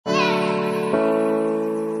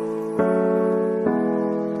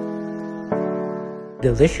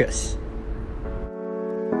delicious,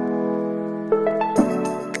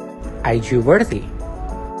 IG worthy,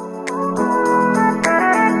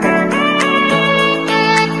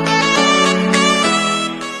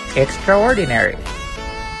 extraordinary,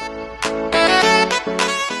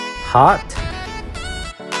 hot,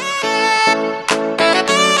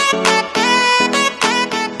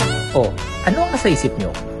 oh, ano ang nasa isip nyo?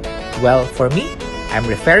 Well, for me, I'm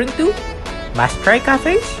referring to must-try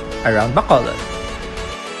cafes around Bacolod.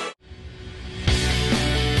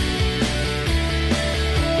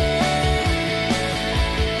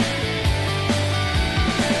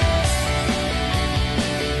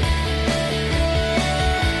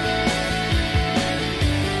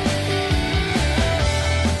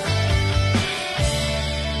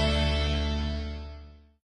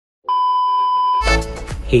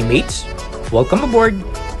 Hey mates, welcome aboard!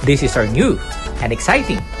 This is our new and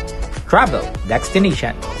exciting travel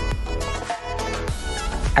Dextination.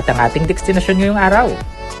 At ang ating destination ngayong araw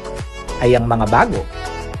ay ang mga bago,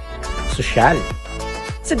 sosyal,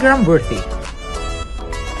 Instagram-worthy,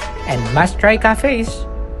 and must-try cafes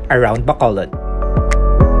around Bacolod.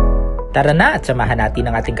 Tara na at samahan natin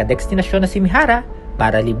ang ating kadestinasyon na si Mihara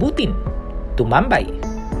para libutin, tumambay,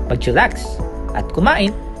 mag-chillax, at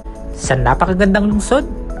kumain sa napakagandang lungsod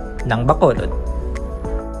ng Bacolod.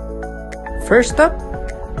 First up,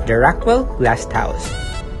 the Rockwell Glass House.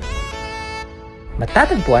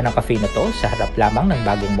 Matatagpuan ang cafe na to sa harap lamang ng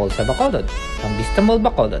bagong mall sa Bacolod, ang Vista Mall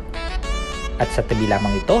Bacolod. At sa tabi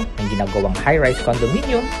lamang ito ng ginagawang high-rise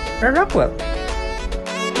condominium na Rockwell.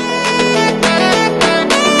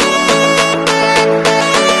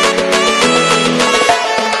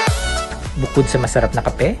 Bukod sa masarap na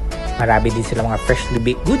kape, marami din sila mga freshly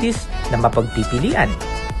baked goodies na mapagpipilian.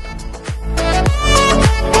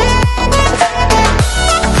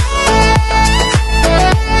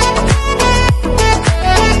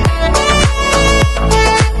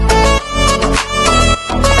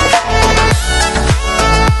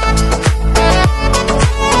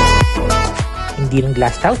 Hindi lang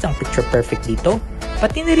glass house ang picture perfect dito,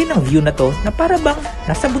 pati na rin ang view na to na para bang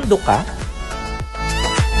nasa bundok ka.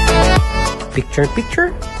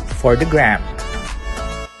 Picture for the gram.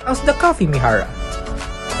 How's the coffee, Mihara?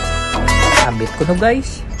 Ambit ko no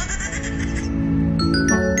guys.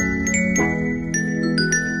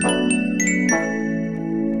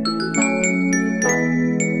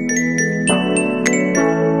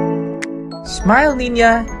 Smile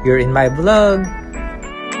Ninya, you're in my vlog.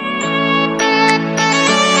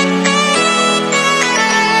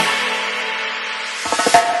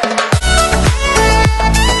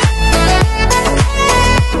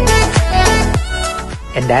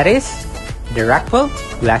 And that is the Rockwell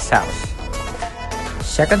Glass House.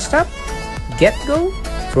 Second stop, Get Go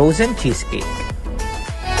Frozen Cheesecake.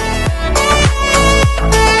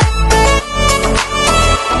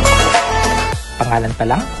 Pangalan pa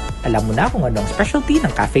lang, alam mo na kung ano ang specialty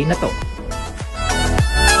ng cafe na to.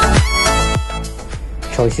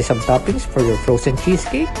 Choices of toppings for your frozen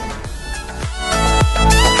cheesecake.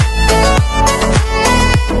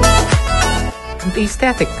 And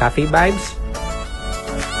aesthetic cafe vibes.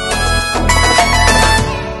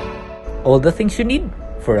 All the things you need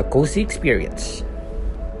for a cozy experience.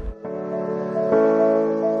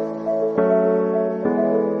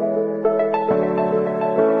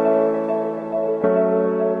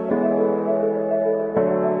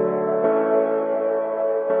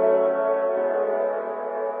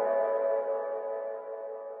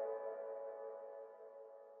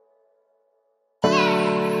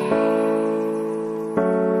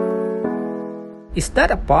 Is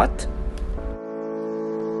that a pot?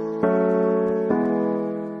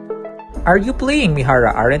 Are you playing,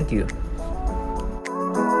 Mihara, aren't you?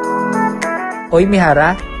 Oy,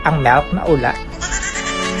 Mihara, ang milk na ula.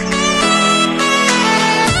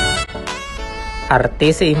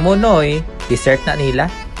 Arte sa imo, noy. Dessert na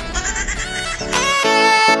nila.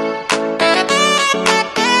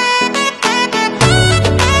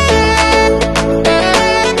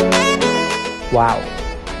 Wow.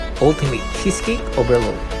 Ultimate cheesecake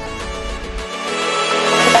overload.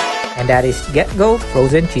 And that is Get Go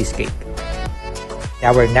Frozen Cheesecake.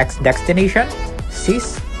 Our next destination,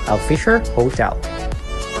 Sis Al Fisher Hotel.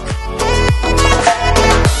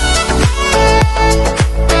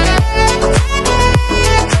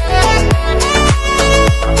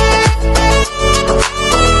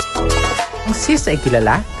 Ang Sis ay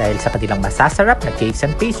kilala dahil sa kanilang masasarap na cakes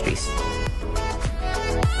and pastries.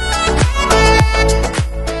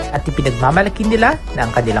 At ipinagmamalaki nila na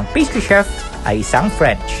ang kanilang pastry chef ay isang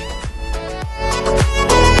French.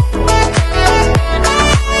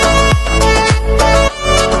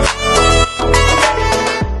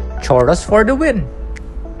 Churros for the win!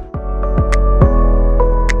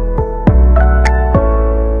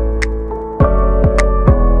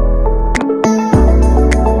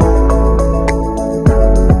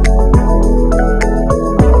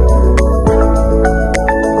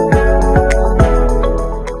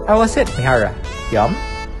 How was it, Mihara? Yum?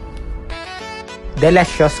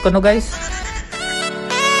 Delicious ko no, guys?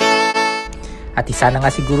 At isa na nga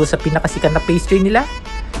siguro sa pinakasikat na pastry nila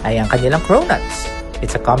ay ang kanilang cronuts.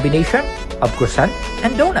 It's a combination of croissant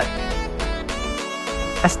and donut.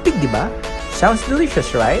 Astig, di ba? Sounds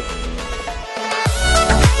delicious, right?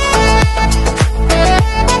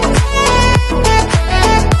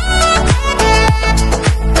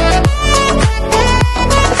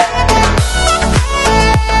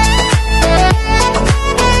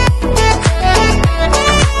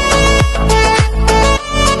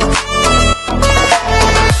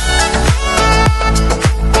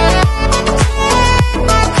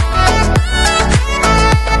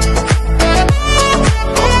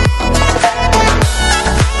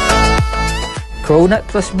 Cronut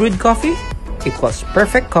plus brewed coffee equals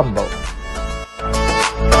perfect combo.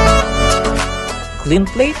 Clean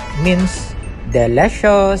plate means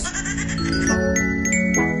delicious.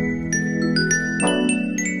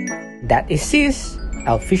 That is Sis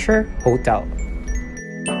Al Fisher Hotel.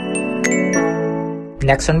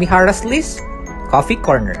 Next on Mihara's list, Coffee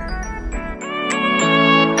Corner.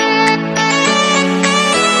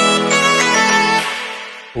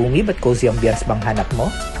 Umi, ba't cozy ambience bang hanap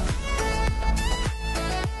mo?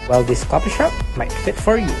 Well, this coffee shop might fit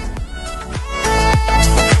for you.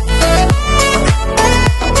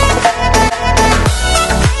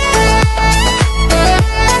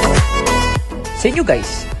 Sa inyo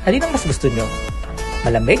guys, alin ang mas gusto nyo?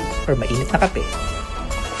 Malamig or mainit na kape?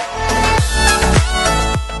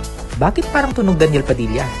 Bakit parang tunog Daniel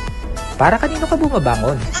Padilla? Para kanino ka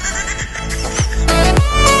bumabangon?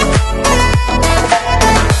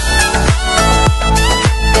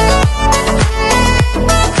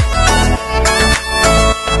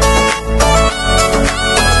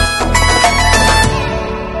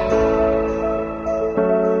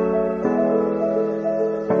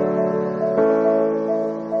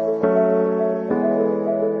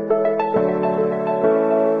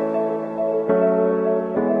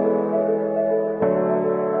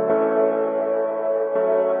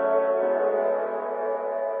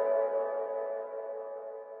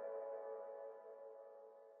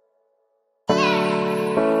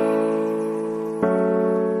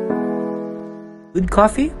 Good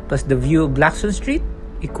coffee plus the view of Blackstone Street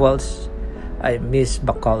equals I miss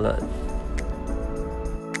Bacolod.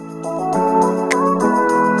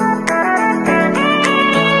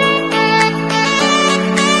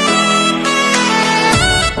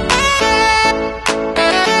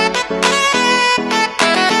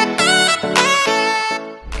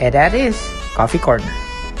 And that is Coffee Corner.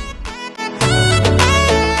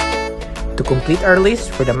 To complete our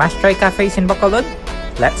list for the must-try cafes in Bacolod,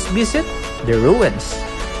 let's visit the ruins.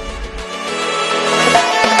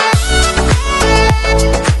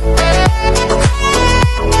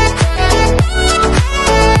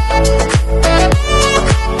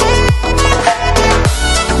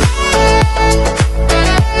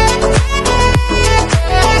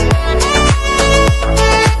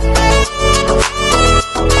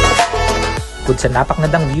 Bukod sa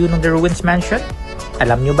napakagandang view ng The Ruins Mansion,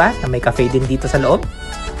 alam nyo ba na may cafe din dito sa loob?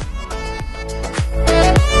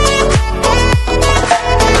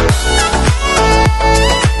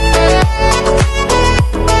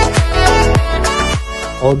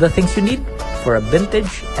 All the things you need for a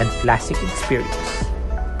vintage and classic experience.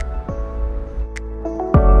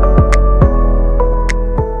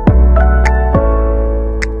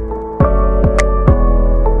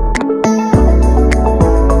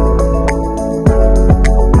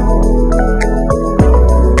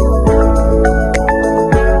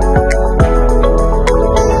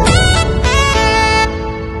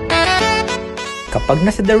 Kapag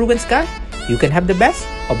nasa The Ruins ka, you can have the best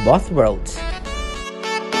of both worlds.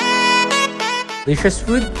 Delicious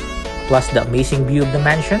food plus the amazing view of the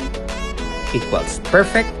mansion equals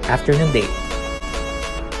perfect afternoon date.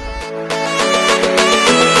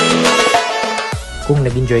 Kung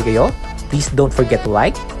nag-enjoy kayo, please don't forget to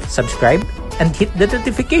like, subscribe, and hit the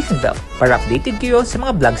notification bell para updated kayo sa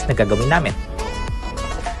mga vlogs na gagawin namin.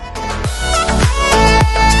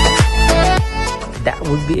 That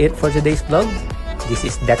would be it for today's vlog. This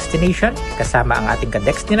is Dextination, kasama ang ating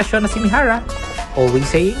ka-Dextination na si Mihara. Always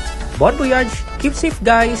saying, bon voyage, keep safe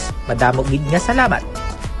guys, madamog gid nga salamat.